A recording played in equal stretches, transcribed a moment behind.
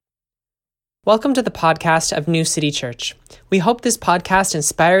Welcome to the podcast of New City Church. We hope this podcast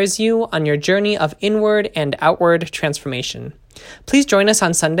inspires you on your journey of inward and outward transformation. Please join us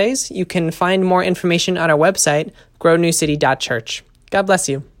on Sundays. You can find more information on our website, grownewcity.church. God bless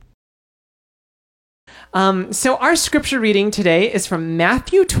you. So our scripture reading today is from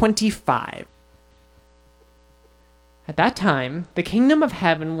Matthew 25. At that time, the kingdom of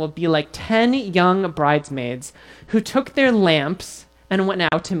heaven will be like 10 young bridesmaids who took their lamps and went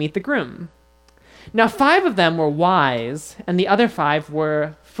out to meet the groom. Now 5 of them were wise, and the other 5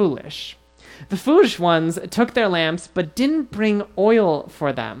 were foolish. The foolish ones took their lamps, but didn't bring oil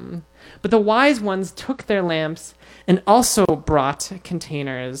for them. But the wise ones took their lamps and also brought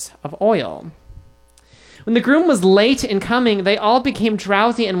containers of oil. When the groom was late in coming, they all became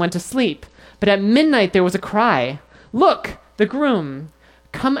drowsy and went to sleep. But at midnight there was a cry, "Look, the groom!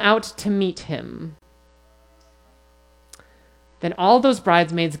 Come out to meet him." Then all those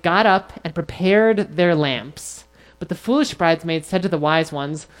bridesmaids got up and prepared their lamps. But the foolish bridesmaids said to the wise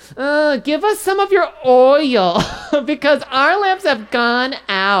ones, "Give us some of your oil, because our lamps have gone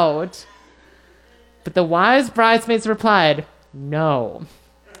out." But the wise bridesmaids replied, No,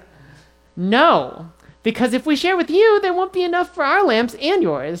 because if we share with you, there won't be enough for our lamps and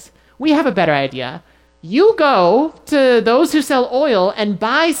yours. We have a better idea. You go to those who sell oil and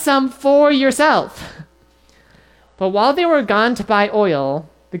buy some for yourself." But while they were gone to buy oil,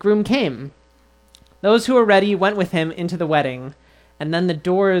 the groom came. Those who were ready went with him into the wedding, and then the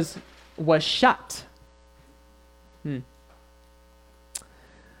doors was shut.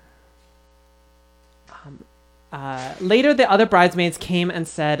 Later, the other bridesmaids came and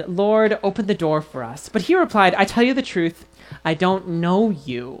said, "Lord, open the door for us." But he replied, "I tell you the truth, I don't know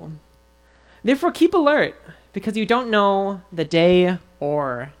you. Therefore keep alert, because you don't know the day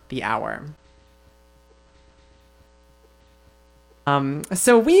or the hour."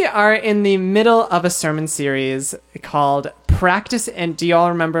 So we are in the middle of a sermon series called Practice, and do you all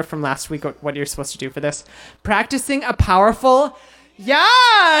remember from last week what you're supposed to do for this? Practicing a powerful,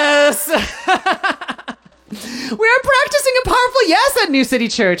 yes! We are practicing a powerful yes at New City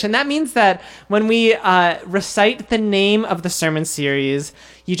Church, and that means that when we recite the name of the sermon series,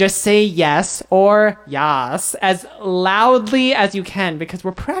 you just say yes or yas as loudly as you can, because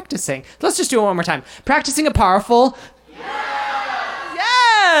we're practicing. Let's just do it one more time. Practicing a powerful yes!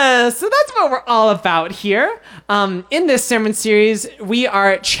 So that's what we're all about here. In this sermon series, we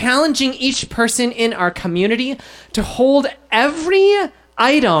are challenging each person in our community to hold every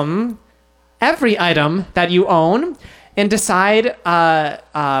item that you own and decide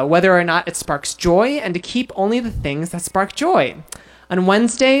whether or not it sparks joy, and to keep only the things that spark joy. On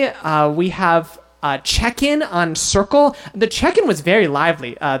Wednesday, we have a check-in on Circle. The check-in was very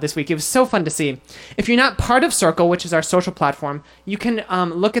lively this week. It was so fun to see. If you're not part of Circle, which is our social platform, you can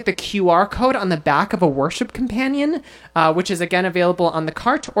look at the QR code on the back of a worship companion, which is again available on the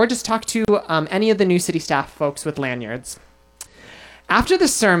cart, or just talk to any of the New City staff folks with lanyards. After the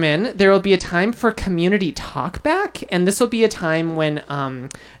sermon, there will be a time for community talkback, and this will be a time when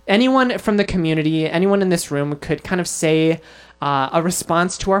anyone from the community, anyone in this room could kind of say a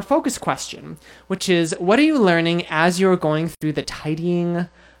response to our focus question, which is, what are you learning as you're going through the tidying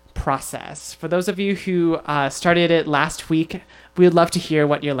process? For those of you who started it last week, we would love to hear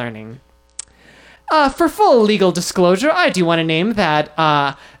what you're learning. For full legal disclosure, I do want to name that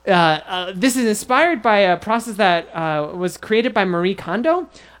this is inspired by a process that was created by Marie Kondo.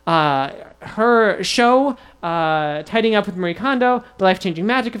 Her show, Tidying Up with Marie Kondo, The Life-Changing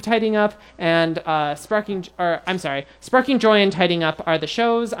Magic of Tidying Up, and Sparking Joy and Tidying Up are the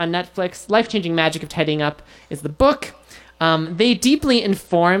shows on Netflix. Life-Changing Magic of Tidying Up is the book. They deeply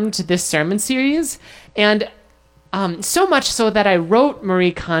informed this sermon series, and so much so that I wrote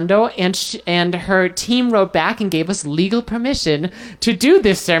Marie Kondo, and her team wrote back and gave us legal permission to do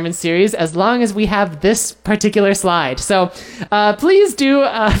this sermon series as long as we have this particular slide. So please do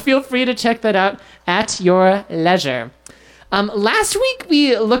feel free to check that out at your leisure. Last week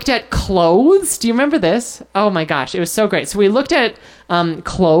we looked at clothes. Do you remember this? Oh my gosh, it was so great. So we looked at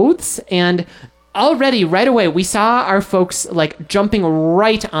clothes, and already right away we saw our folks like jumping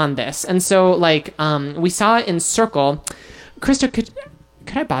right on this. And so like we saw in Circle. Krista,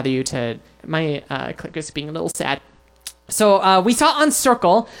 could I bother you to, my clicker is being a little sad. So we saw on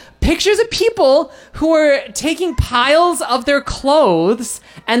Circle pictures of people who were taking piles of their clothes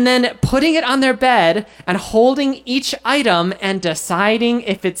and then putting it on their bed and holding each item and deciding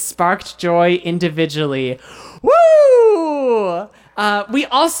if it sparked joy individually. Woo! We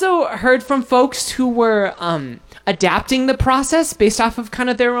also heard from folks who were adapting the process based off of kind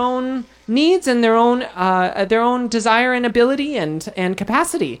of their own needs and their own desire and ability and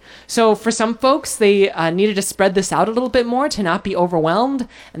capacity. So for some folks, they needed to spread this out a little bit more to not be overwhelmed,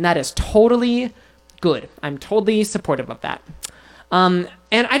 and that is totally good. I'm totally supportive of that.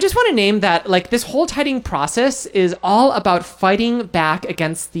 And I just want to name that, like, this whole tithing process is all about fighting back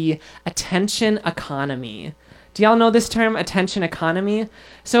against the attention economy. Do y'all know this term, attention economy?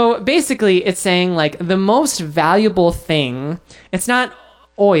 So basically, it's saying, like, the most valuable thing, it's not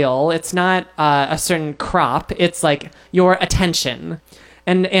oil, it's not a certain crop, it's like your attention.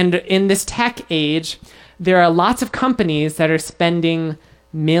 And in this tech age, there are lots of companies that are spending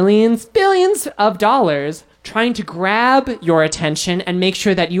millions, billions of dollars trying to grab your attention and make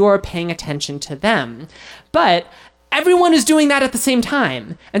sure that you are paying attention to them. But everyone is doing that at the same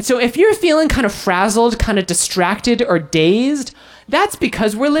time. And so if you're feeling kind of frazzled, kind of distracted or dazed, that's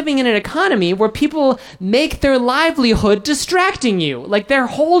because we're living in an economy where people make their livelihood distracting you. Like, their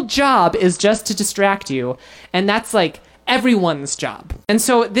whole job is just to distract you. And that's like everyone's job. And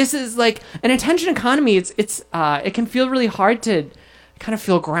so this is like an attention economy. It can feel really hard to kind of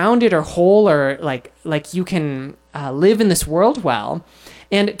feel grounded or whole, or like you can live in this world well.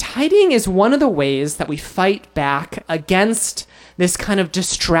 And tithing is one of the ways that we fight back against this kind of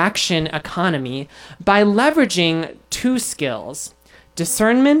distraction economy by leveraging two skills: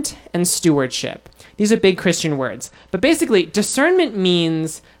 discernment and stewardship. These are big Christian words. But basically, discernment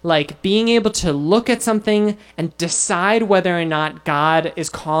means like being able to look at something and decide whether or not God is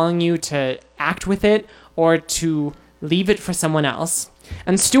calling you to act with it or to leave it for someone else.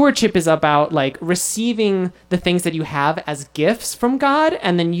 And stewardship is about like receiving the things that you have as gifts from God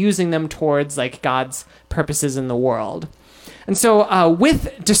and then using them towards like God's purposes in the world. And so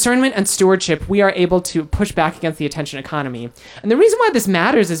with discernment and stewardship, we are able to push back against the attention economy. And the reason why this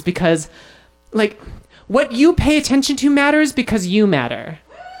matters is because like what you pay attention to matters because you matter.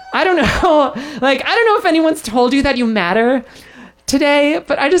 I don't know if anyone's told you that you matter today,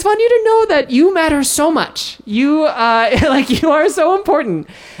 but I just want you to know that you matter so much. You you are so important,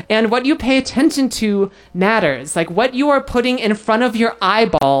 and what you pay attention to matters. Like what you are putting in front of your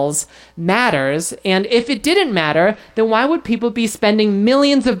eyeballs matters, and if it didn't matter, then why would people be spending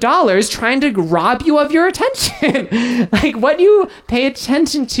millions of dollars trying to rob you of your attention? Like what you pay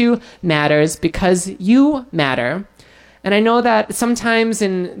attention to matters because you matter. And I know that sometimes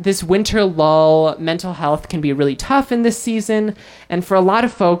in this winter lull, mental health can be really tough in this season. And for a lot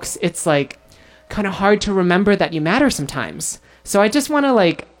of folks, it's like kind of hard to remember that you matter sometimes. So I just want to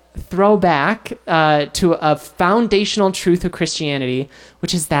like throw back to a foundational truth of Christianity,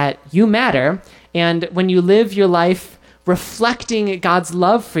 which is that you matter. And when you live your life reflecting God's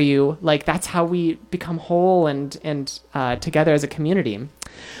love for you, like that's how we become whole and together as a community.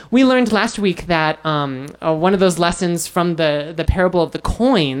 We learned last week that one of those lessons from the parable of the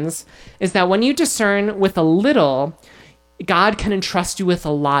coins is that when you discern with a little, God can entrust you with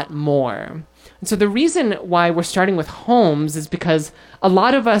a lot more. And so the reason why we're starting with homes is because a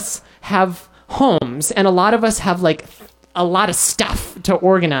lot of us have homes and a lot of us have like a lot of stuff to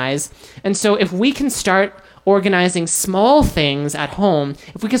organize. And so if we can start organizing small things at home,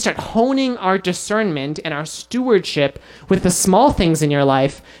 if we can start honing our discernment and our stewardship with the small things in your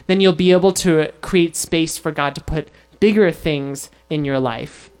life, then you'll be able to create space for God to put bigger things in your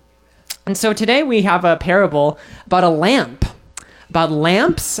life. And so today we have a parable about a lamp, about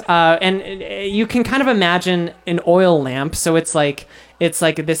lamps, and you can kind of imagine an oil lamp. So it's like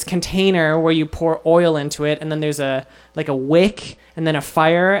this container where you pour oil into it, and then there's a wick and then a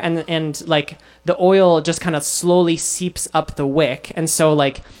fire, and like the oil just kind of slowly seeps up the wick. And so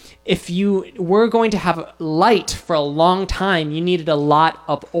like if you were going to have light for a long time, you needed a lot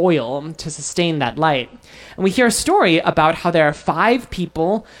of oil to sustain that light. And we hear a story about how there are 5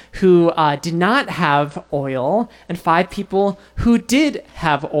 people who did not have oil and 5 people who did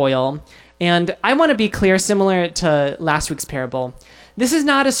have oil. And I want to be clear, similar to last week's parable, this is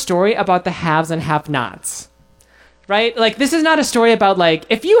not a story about the haves and have-nots, right? Like, this is not a story about, like,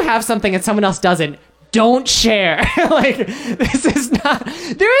 if you have something and someone else doesn't, don't share. Like, this is not...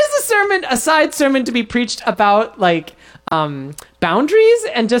 There is a side sermon to be preached about, like, boundaries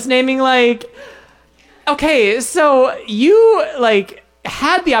and just naming, like, okay, so you, like,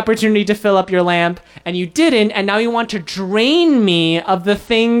 had the opportunity to fill up your lamp and you didn't, and now you want to drain me of the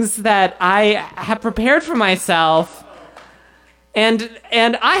things that I have prepared for myself. And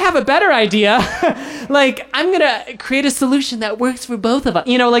I have a better idea. Like, I'm going to create a solution that works for both of us.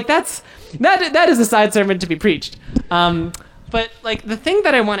 You know, like that is a side sermon to be preached. But like the thing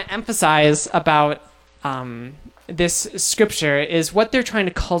that I want to emphasize about this scripture is what they're trying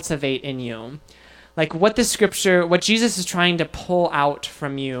to cultivate in you. Like what Jesus is trying to pull out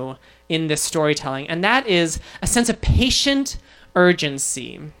from you in this storytelling, and that is a sense of patient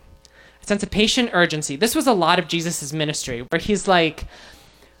urgency. A sense of patient urgency. This was a lot of Jesus' ministry, where he's like,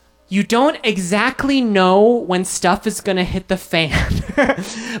 you don't exactly know when stuff is going to hit the fan,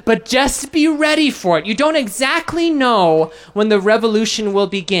 but just be ready for it. You don't exactly know when the revolution will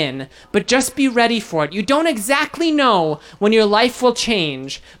begin, but just be ready for it. You don't exactly know when your life will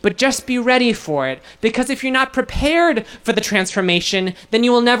change, but just be ready for it. Because if you're not prepared for the transformation, then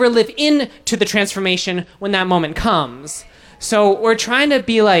you will never live into the transformation when that moment comes. So we're trying to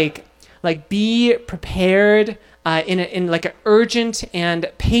be like be prepared in like an urgent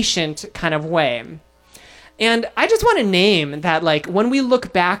and patient kind of way. And I just want to name that, like, when we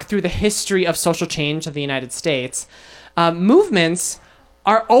look back through the history of social change of the United States, movements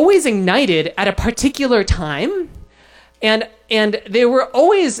are always ignited at a particular time, and they were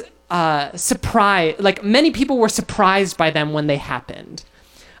always surprised. Like, many people were surprised by them when they happened.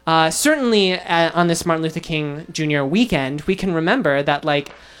 Certainly on this Martin Luther King Jr. weekend, we can remember that,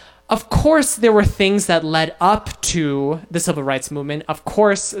 like, of course, there were things that led up to the civil rights movement. Of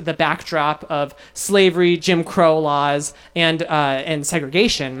course, the backdrop of slavery, Jim Crow laws, and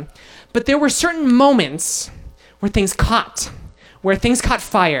segregation. But there were certain moments where things caught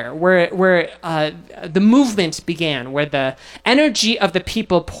fire, where the movement began, where the energy of the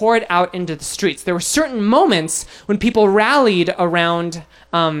people poured out into the streets. There were certain moments when people rallied around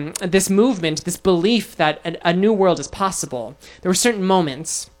this movement, this belief that a new world is possible. There were certain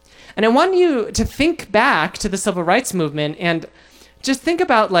moments. And I want you to think back to the civil rights movement and just think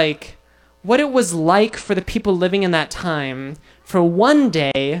about, like, what it was like for the people living in that time for one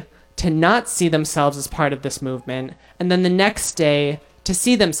day to not see themselves as part of this movement, and then the next day to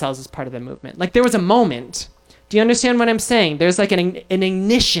see themselves as part of the movement. Like, there was a moment. Do you understand what I'm saying? There's like an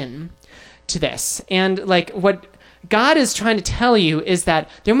ignition to this. And like what God is trying to tell you is that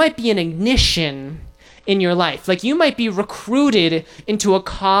there might be an ignition in your life. Like, you might be recruited into a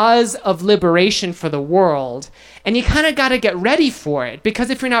cause of liberation for the world, and you kind of got to get ready for it,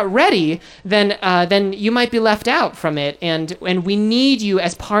 because if you're not ready, then you might be left out from it, and we need you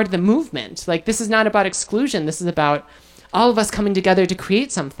as part of the movement. Like, this is not about exclusion. This is about all of us coming together to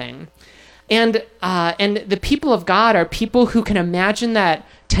create something. And the people of God are people who can imagine that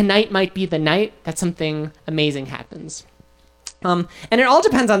tonight might be the night that something amazing happens. And it all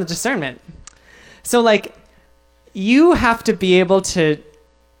depends on the discernment. So, like, you have to be able to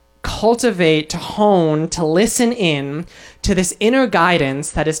cultivate, to hone, to listen in to this inner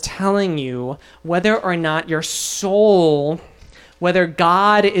guidance that is telling you whether or not your soul, whether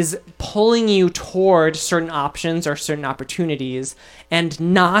God is pulling you toward certain options or certain opportunities and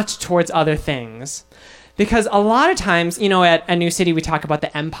not towards other things. Because a lot of times, you know, at New City, we talk about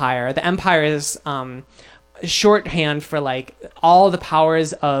the empire. The empire is shorthand for, like, all the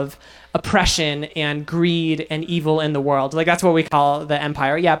powers of oppression and greed and evil in the world. Like, that's what we call the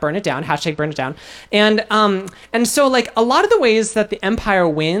empire. Yeah, burn it down. # burn it down. And so, like, a lot of the ways that the empire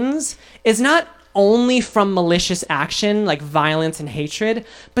wins is not only from malicious action, like violence and hatred,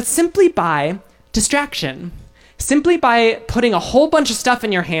 but simply by distraction. Simply by putting a whole bunch of stuff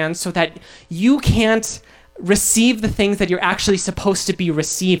in your hands so that you can't receive the things that you're actually supposed to be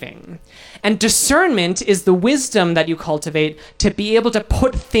receiving. And discernment is the wisdom that you cultivate to be able to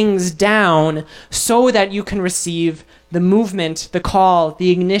put things down so that you can receive the movement, the call, the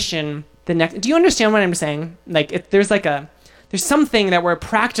ignition, the next. Do you understand what I'm saying? Like, there's something that we're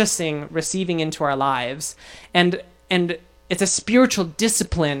practicing receiving into our lives, and it's a spiritual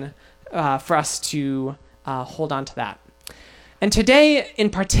discipline for us to hold on to that. And today,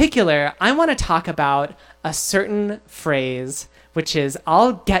 in particular, I want to talk about a certain phrase, which is,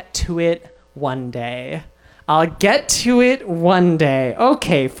 I'll get to it one day. I'll get to it one day.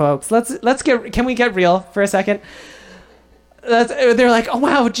 Okay, folks, can we get real for a second? They're like, oh,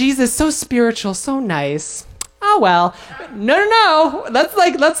 wow, Jesus, so spiritual, so nice. Oh, well, no.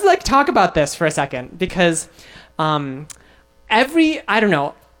 Let's talk about this for a second, because I don't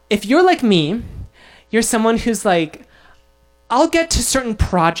know, if you're like me, you're someone who's like, I'll get to certain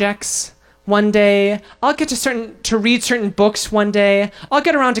projects one day. I'll get to read certain books one day. I'll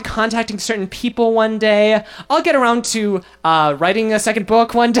get around to contacting certain people one day. I'll get around to writing a second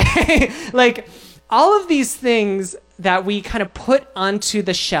book one day. Like, all of these things that we kind of put onto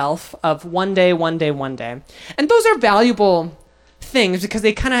the shelf of one day. And those are valuable things because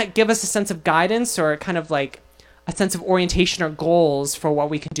they kind of give us a sense of guidance, or kind of like a sense of orientation or goals for what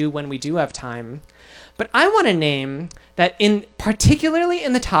we can do when we do have time. But I want to name that, particularly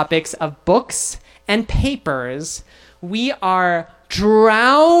in the topics of books and papers, we are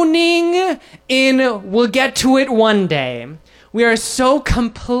drowning in we'll get to it one day. we are so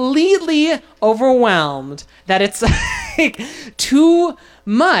completely overwhelmed that it's like too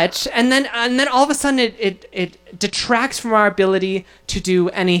much, and then all of a sudden it detracts from our ability to do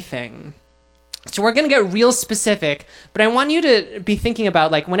anything. So we're going to get real specific, but I want you to be thinking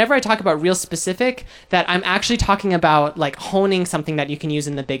about, like, whenever I talk about real specific, that I'm actually talking about, like, honing something that you can use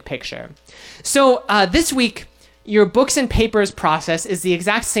in the big picture. So this week, your books and papers process is the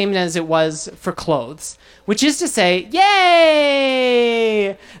exact same as it was for clothes, which is to say,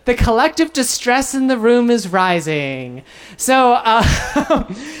 yay! The collective distress in the room is rising. So,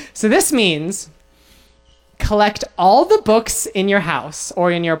 so this means collect all the books in your house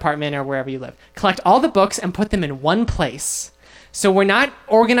or in your apartment or wherever you live. Collect all the books and put them in one place. So we're not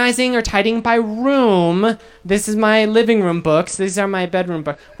organizing or tidying by room. This is my living room books. These are my bedroom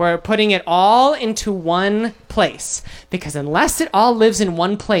books. We're putting it all into one place, because unless it all lives in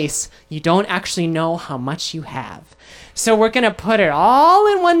one place, you don't actually know how much you have. So we're going to put it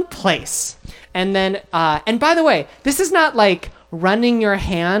all in one place. And then, and by the way, this is not like running your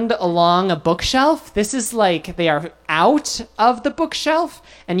hand along a bookshelf. This is like they are out of the bookshelf,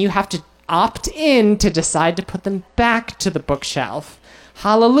 and you have to opt in to decide to put them back to the bookshelf.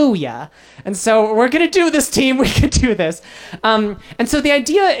 Hallelujah. And so we're going to do this, team. We can do this. And so the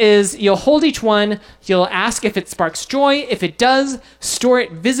idea is you'll hold each one. You'll ask if it sparks joy. If it does, store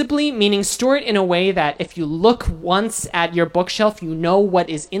it visibly, meaning store it in a way that if you look once at your bookshelf, you know what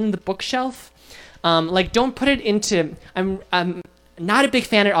is in the bookshelf. Like, don't put it into, I'm not a big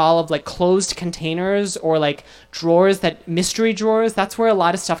fan at all of like closed containers or like drawers, that mystery drawers. That's where a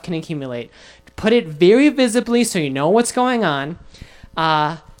lot of stuff can accumulate. Put it very visibly so you know what's going on.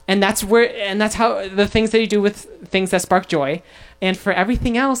 And that's how the things that you do with things that spark joy. And for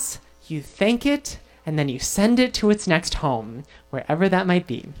everything else, you thank it and then you send it to its next home, wherever that might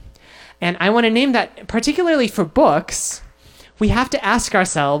be. And I want to name that, particularly for books, we have to ask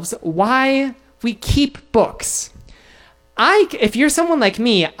ourselves why we keep books. If you're someone like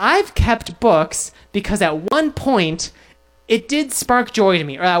me, I've kept books because at one point it did spark joy to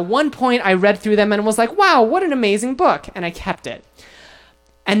me. Or at one point I read through them and was like, wow, what an amazing book. And I kept it.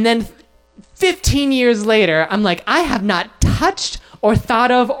 And then 15 years later, I'm like, I have not touched or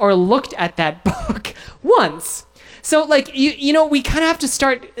thought of or looked at that book once. So, like, you know, we kind of have to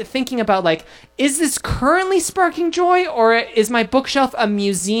start thinking about, like, is this currently sparking joy, or is my bookshelf a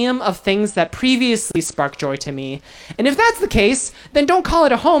museum of things that previously sparked joy to me? And if that's the case, then don't call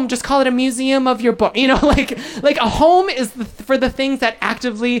it a home, just call it a museum of your book. You know, like a home is for the things that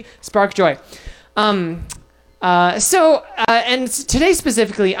actively spark joy. And today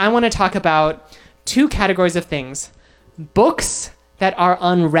specifically, I want to talk about two categories of things: books that are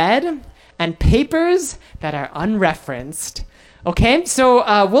unread and papers that are unreferenced. Okay,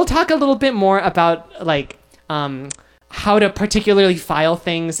 so we'll talk a little bit more about like how to particularly file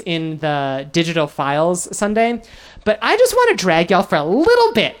things in the digital files Sunday. But I just want to drag y'all for a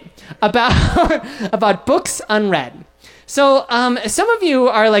little bit about books unread. So some of you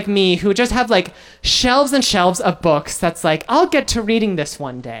are like me, who just have like shelves and shelves of books that's like, I'll get to reading this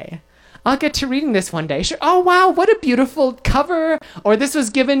one day. I'll get to reading this one day. Sure. Oh, wow, what a beautiful cover. Or this was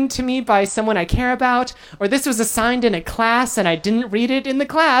given to me by someone I care about. Or this was assigned in a class and I didn't read it in the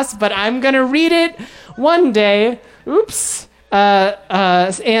class, but I'm going to read it one day. Oops.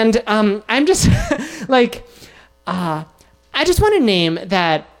 I'm just like, I just want to name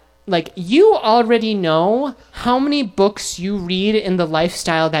that, like, you already know how many books you read in the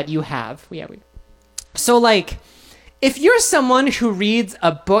lifestyle that you have. So, like, if you're someone who reads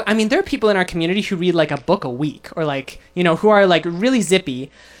a book, I mean, there are people in our community who read like a book a week, or like, you know, who are like really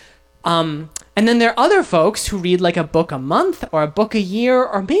zippy. And then there are other folks who read like a book a month or a book a year,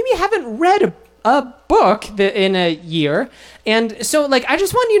 or maybe haven't read a book in a year. And so, like, I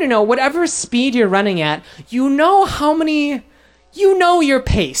just want you to know, whatever speed you're running at, you know your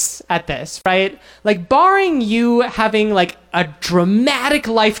pace at this, right? Like, barring you having like a dramatic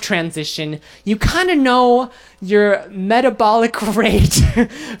life transition, you kind of know your metabolic rate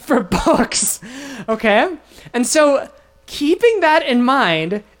for books, okay? And so, keeping that in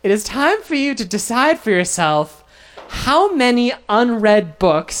mind, it is time for you to decide for yourself how many unread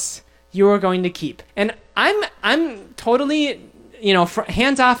books you are going to keep. And I'm totally, you know,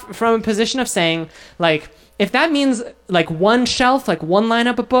 hands off from a position of saying, like, if that means like one shelf, like one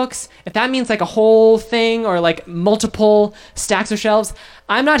lineup of books, if that means like a whole thing or like multiple stacks of shelves,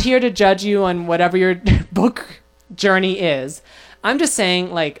 I'm not here to judge you on whatever your book journey is. I'm just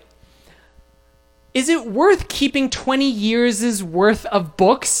saying, like, is it worth keeping 20 years' worth of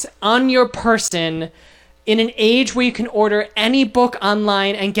books on your person in an age where you can order any book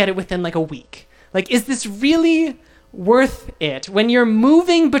online and get it within like a week? Like, is this really worth it. When you're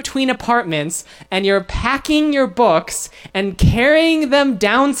moving between apartments and you're packing your books and carrying them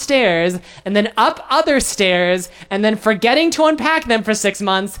downstairs and then up other stairs and then forgetting to unpack them for 6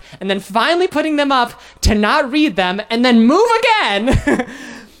 months and then finally putting them up to not read them and then move again,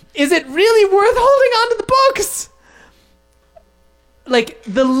 is it really worth holding on to the books? Like,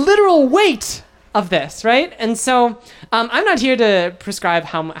 the literal weight of this, right? And so I'm not here to prescribe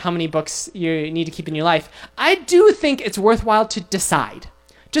how many books you need to keep in your life. I do think it's worthwhile to decide.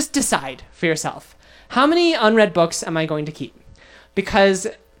 Just decide for yourself. How many unread books am I going to keep? Because,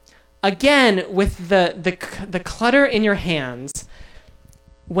 again, with the clutter in your hands,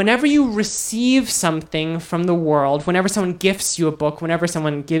 whenever you receive something from the world, whenever someone gifts you a book, whenever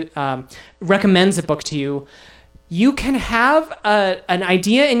someone recommends a book to you, you can have an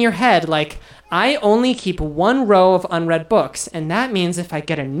idea in your head like, I only keep 1 row of unread books, and that means if I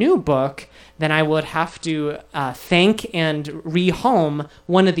get a new book, then I would have to thank and rehome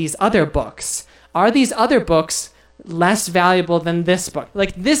one of these other books. Are these other books less valuable than this book?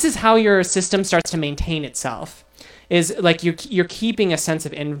 Like, this is how your system starts to maintain itself. Is like you're keeping a sense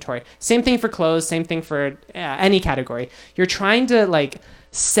of inventory. Same thing for clothes, same thing for any category. You're trying to like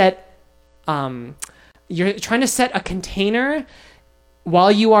set a container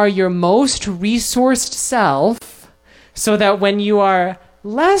while you are your most resourced self, so that when you are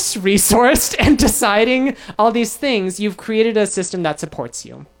less resourced and deciding all these things, you've created a system that supports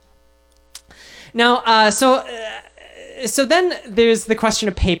you. Now, so then there's the question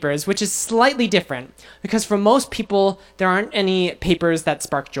of papers, which is slightly different, because for most people, there aren't any papers that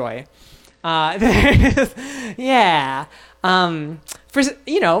spark joy. Yeah. For,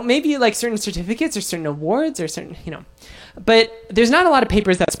 maybe like certain certificates or certain awards or certain, but there's not a lot of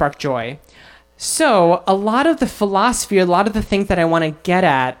papers that spark joy. So a lot of the philosophy, a lot of the things that I want to get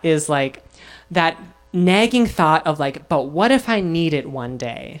at is like that nagging thought of like, but what if I need it one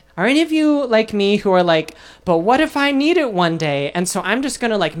day? Are any of you like me who are like, but what if I need it one day? And so I'm just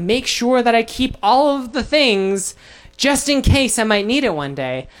going to like make sure that I keep all of the things just in case I might need it one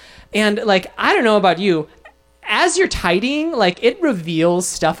day. And like, I don't know about you, as you're tidying, like it reveals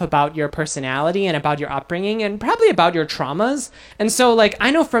stuff about your personality and about your upbringing and probably about your traumas. And so like,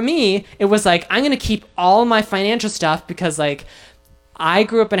 I know for me, it was like, I'm going to keep all my financial stuff because like, I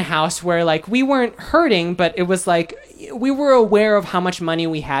grew up in a house where like we weren't hurting, but it was like we were aware of how much money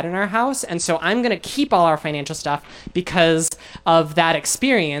we had in our house. And so I'm going to keep all our financial stuff because of that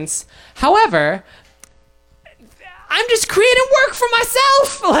experience. However, I'm just creating work for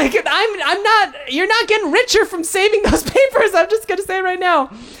myself. Like I'm not, you're not getting richer from saving those papers. I'm just going to say it right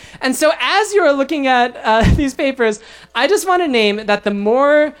now. And so as you're looking at these papers, I just want to name that the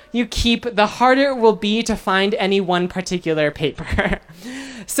more you keep, the harder it will be to find any one particular paper.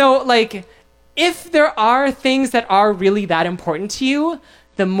 So like, if there are things that are really that important to you,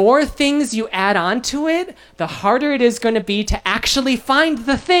 the more things you add on to it, the harder it is going to be to actually find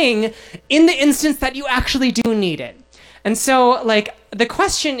the thing in the instance that you actually do need it. And so, like, the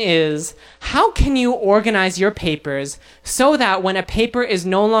question is, how can you organize your papers so that when a paper is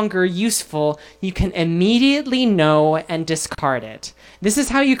no longer useful, you can immediately know and discard it? This is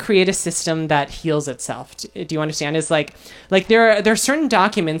how you create a system that heals itself. Do you understand? It's like there are certain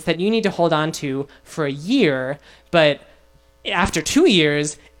documents that you need to hold on to for a year, but after 2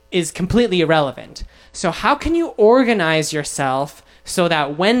 years is completely irrelevant. So how can you organize yourself so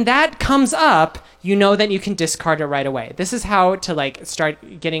that when that comes up, you know that you can discard it right away? This is how to like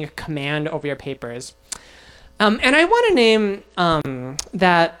start getting a command over your papers. And I want to name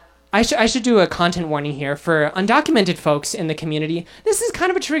that I should do a content warning here for undocumented folks in the community. This is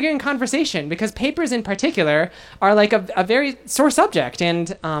kind of a triggering conversation because papers in particular are like a very sore subject,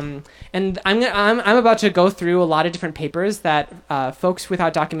 and I'm about to go through a lot of different papers that folks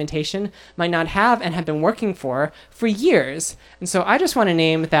without documentation might not have and have been working for years. And so I just want to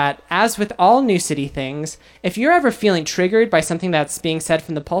name that, as with all New City things, if you're ever feeling triggered by something that's being said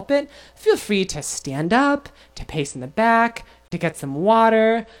from the pulpit, feel free to stand up, to pace in the back, to get some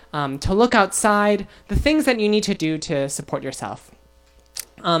water, to look outside, the things that you need to do to support yourself.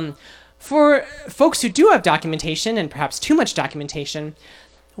 For folks who do have documentation, and perhaps too much documentation,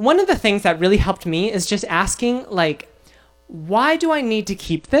 one of the things that really helped me is just asking, like, why do I need to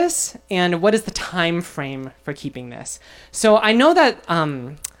keep this? And what is the time frame for keeping this? So I know that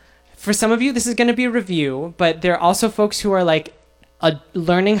for some of you, this is going to be a review, but there are also folks who are like,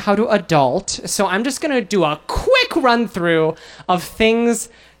 learning how to adult. So I'm just going to do a quick run through of things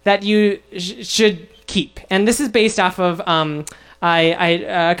that you should keep. And this is based off of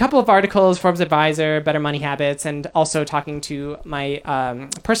a couple of articles, Forbes Advisor, Better Money Habits, and also talking to my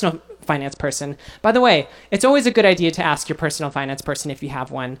personal finance person. By the way, it's always a good idea to ask your personal finance person, if you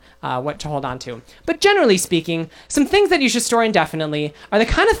have one, what to hold on to. But generally speaking, some things that you should store indefinitely are the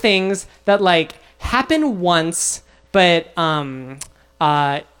kind of things that like happen once, but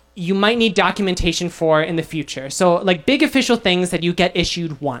you might need documentation for in the future. So like big official things that you get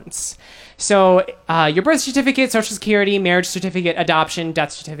issued once. So your birth certificate, social security, marriage certificate, adoption,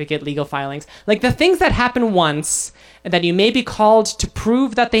 death certificate, legal filings, like the things that happen once that you may be called to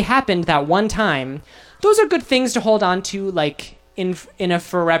prove that they happened that one time, those are good things to hold on to like in a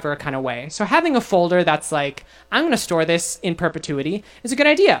forever kind of way. So having a folder that's like, I'm going to store this in perpetuity is a good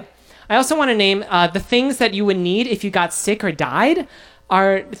idea. I also want to name the things that you would need if you got sick or died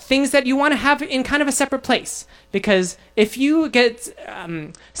are things that you want to have in kind of a separate place. Because if you get,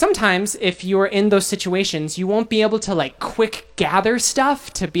 sometimes if you're in those situations, you won't be able to like quick gather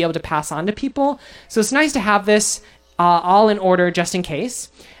stuff to be able to pass on to people. So it's nice to have this all in order just in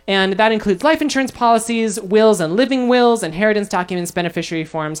case. And that includes life insurance policies, wills and living wills, inheritance documents, beneficiary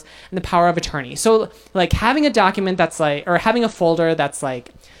forms, and the power of attorney. So like having a document that's like, or having a folder that's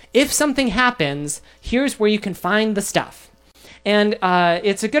like, if something happens, here's where you can find the stuff. And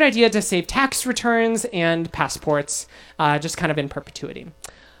it's a good idea to save tax returns and passports, just kind of in perpetuity.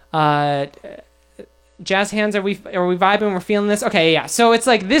 Jazz hands, are we vibing? We're feeling this? Okay, yeah. So it's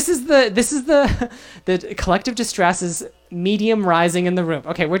like this is the collective distress is medium rising in the room.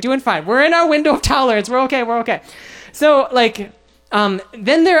 Okay, we're doing fine. We're in our window of tolerance. We're okay. So like.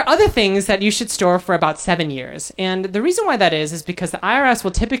 Then there are other things that you should store for about 7 years. And the reason why that is because the IRS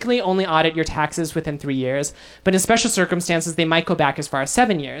will typically only audit your taxes within 3 years, but in special circumstances, they might go back as far as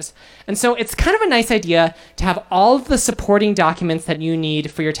 7 years. And so it's kind of a nice idea to have all of the supporting documents that you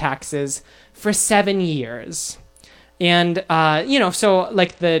need for your taxes for 7 years. And, so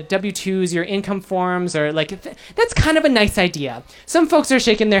like the W-2s, your income forms, or like, that's kind of a nice idea. Some folks are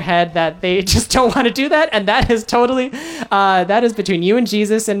shaking their head that they just don't want to do that. And that is totally, that is between you and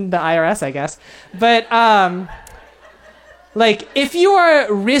Jesus and the IRS, I guess. But, like, if you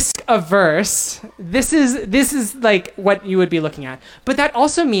are risk averse, this is like what you would be looking at. But that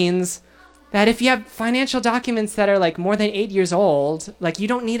also means that if you have financial documents that are like more than 8 years old, like you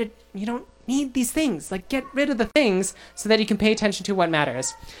don't need these things. Like get rid of the things so that you can pay attention to what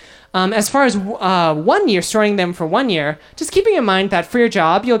matters. As far as 1 year, storing them for 1 year, just keeping in mind that for your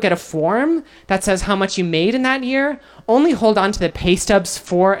job, you'll get a form that says how much you made in that year. Only hold on to the pay stubs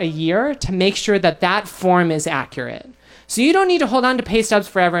for a year to make sure that that form is accurate. So you don't need to hold on to pay stubs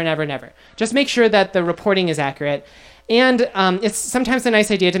forever and ever and ever. Just make sure that the reporting is accurate. And it's sometimes a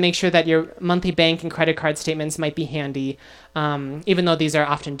nice idea to make sure that your monthly bank and credit card statements might be handy, even though these are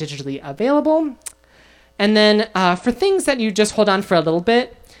often digitally available. And then for things that you just hold on for a little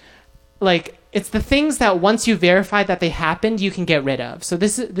bit, like it's the things that once you verify that they happened, you can get rid of. So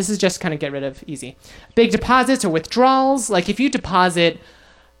this is just kind of get rid of easy. Big deposits or withdrawals, like if you deposit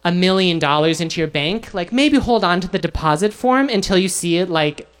 $1 million into your bank, like maybe hold on to the deposit form until you see it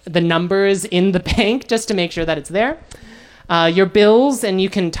like the numbers in the bank just to make sure that it's there. Your bills, and you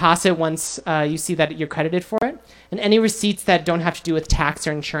can toss it once you see that you're credited for it. And any receipts that don't have to do with tax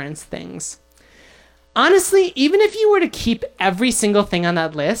or insurance things. Honestly, even if you were to keep every single thing on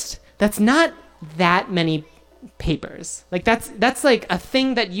that list, that's not that many papers. Like that's like a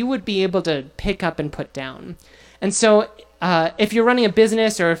thing that you would be able to pick up and put down. And so if you're running a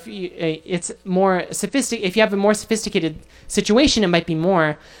business, or if it's more sophisticated, if you have a more sophisticated situation, it might be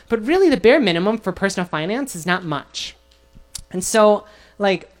more. But really, the bare minimum for personal finance is not much. And so,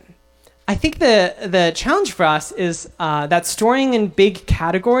 like, I think the challenge for us is that storing in big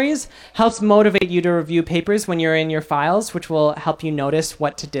categories helps motivate you to review papers when you're in your files, which will help you notice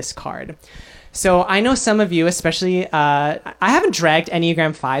what to discard. So I know some of you, especially, I haven't dragged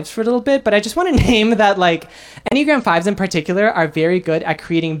Enneagram 5s for a little bit, but I just want to name that like Enneagram 5s in particular are very good at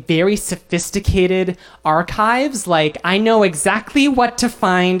creating very sophisticated archives. Like I know exactly what to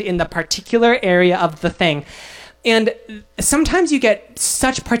find in the particular area of the thing. And sometimes you get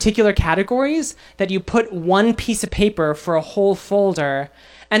such particular categories that you put one piece of paper for a whole folder,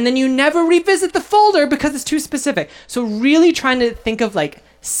 and then you never revisit the folder because it's too specific. So really trying to think of like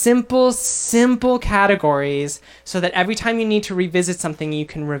simple categories so that every time you need to revisit something, you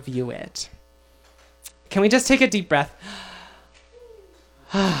can review it. Can we just take a deep breath?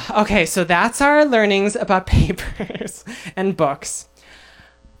 Okay, so that's our learnings about papers and books.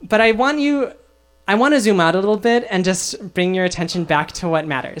 But I want to zoom out a little bit and just bring your attention back to what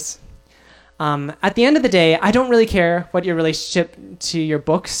matters. At the end of the day, I don't really care what your relationship to your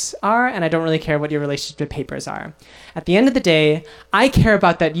books are, and I don't really care what your relationship to papers are. At the end of the day, I care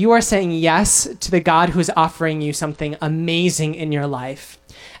about that you are saying yes to the God who's offering you something amazing in your life.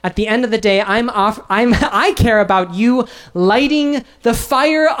 At the end of the day, I care about you lighting the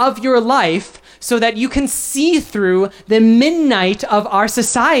fire of your life so that you can see through the midnight of our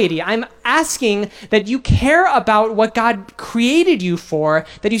society. I'm asking that you care about what God created you for,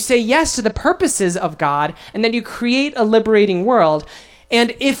 that you say yes to the purposes of God, and that you create a liberating world.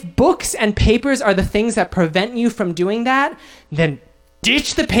 And if books and papers are the things that prevent you from doing that, then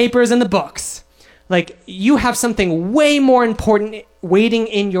ditch the papers and the books. Like, you have something way more important waiting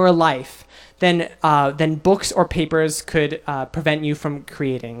in your life than books or papers could prevent you from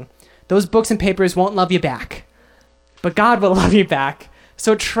creating. Those books and papers won't love you back, but God will love you back.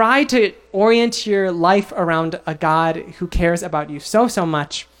 So try to orient your life around a God who cares about you so, so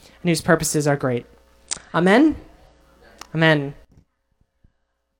much and whose purposes are great. Amen? Amen.